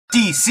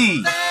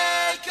DC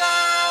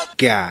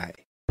guy.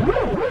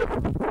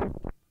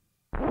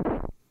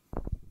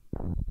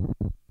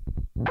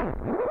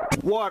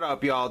 What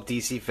up, y'all?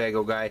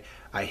 DCFAYGOGUY.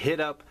 I hit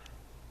up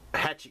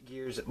Hatchet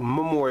Gear's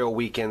Memorial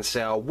Weekend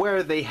sale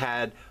where they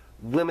had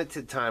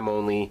limited time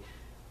only,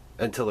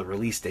 until the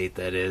release date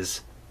that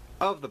is,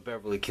 of the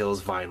Beverly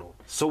Kills vinyl.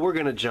 So we're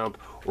gonna jump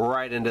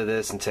right into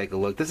this and take a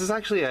look. This is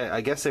actually, I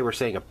guess they were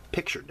saying, a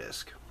picture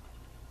disc,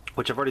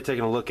 which I've already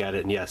taken a look at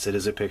it, and yes, it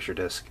is a picture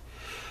disc.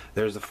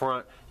 There's the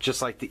front,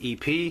 just like the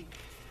EP.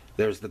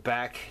 There's the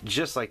back,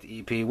 just like the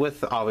EP,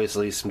 with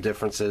obviously some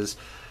differences.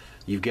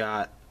 You've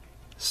got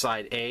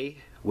side A,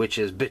 which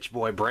is Bitch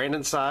Boy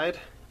Brandon's side.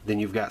 Then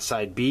you've got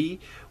side B,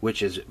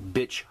 which is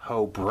Bitch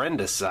Ho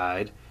Brenda's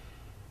side.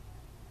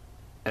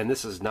 And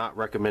this is not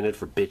recommended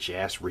for bitch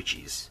ass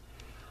Richies.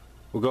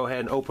 We'll go ahead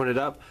and open it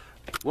up.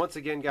 Once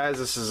again, guys,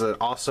 this is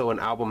also an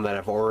album that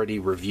I've already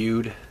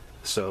reviewed.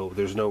 So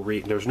there's no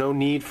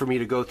need for me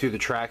to go through the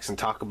tracks and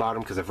talk about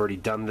them because I've already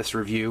done this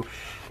review.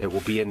 It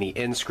will be in the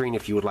end screen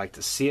if you would like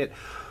to see it.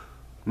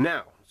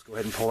 Now, let's go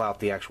ahead and pull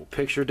out the actual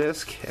picture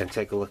disc and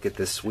take a look at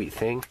this sweet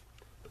thing.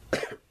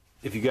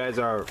 If you guys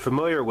are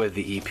familiar with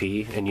the EP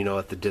and you know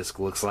what the disc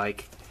looks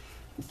like,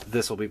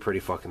 this will be pretty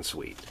fucking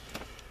sweet.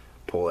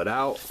 Pull it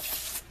out.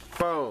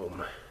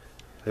 Boom.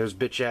 There's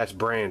bitch ass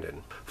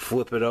Brandon.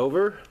 Flip it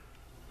over.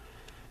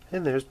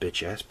 And there's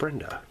bitch ass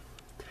Brenda.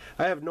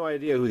 I have no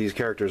idea who these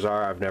characters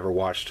are. I've never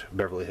watched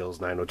Beverly Hills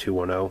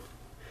 90210.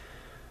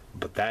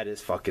 But that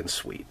is fucking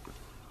sweet.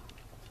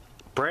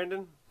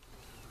 Brandon,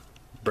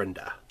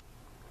 Brenda.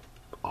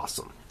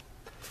 Awesome.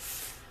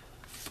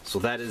 So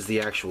that is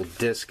the actual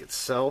disc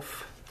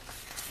itself.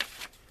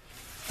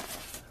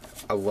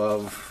 I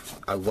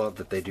love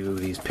that they do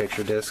these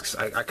picture discs.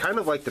 I kind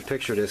of like the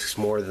picture discs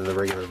more than the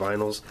regular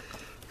vinyls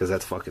because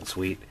that's fucking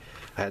sweet.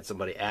 I had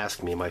somebody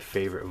ask me my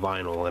favorite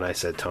vinyl, and I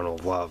said Tunnel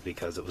of Love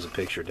because it was a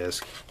picture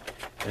disc,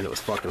 and it was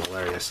fucking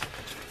hilarious.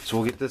 So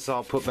we'll get this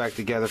all put back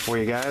together for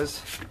you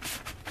guys.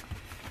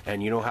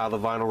 And you know how the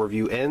vinyl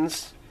review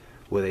ends?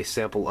 With a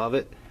sample of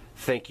it.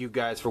 Thank you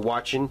guys for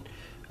watching.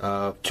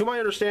 To my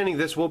understanding,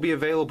 this will be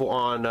available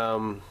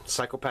on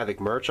Psychopathic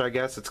Merch, I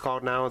guess it's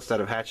called now, instead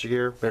of Hatchet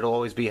Gear. It'll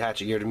always be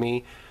Hatchet Gear to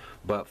me.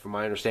 But from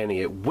my understanding,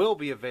 it will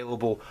be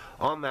available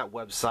on that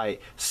website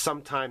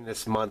sometime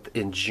this month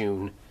in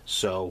June.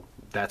 So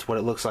that's what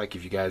it looks like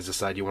if you guys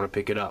decide you want to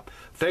pick it up.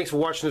 Thanks for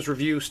watching this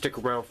review. Stick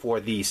around for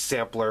the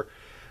sampler,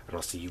 and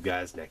I'll see you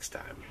guys next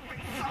time.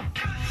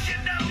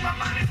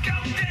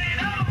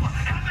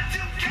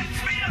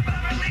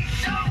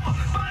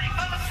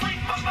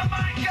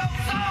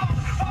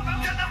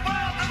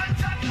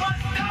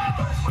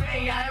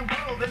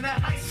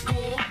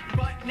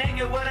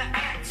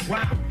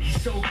 Wow, he's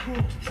so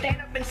cool.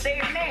 Stand up and say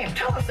your name.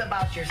 Tell us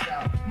about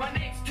yourself. My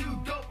name's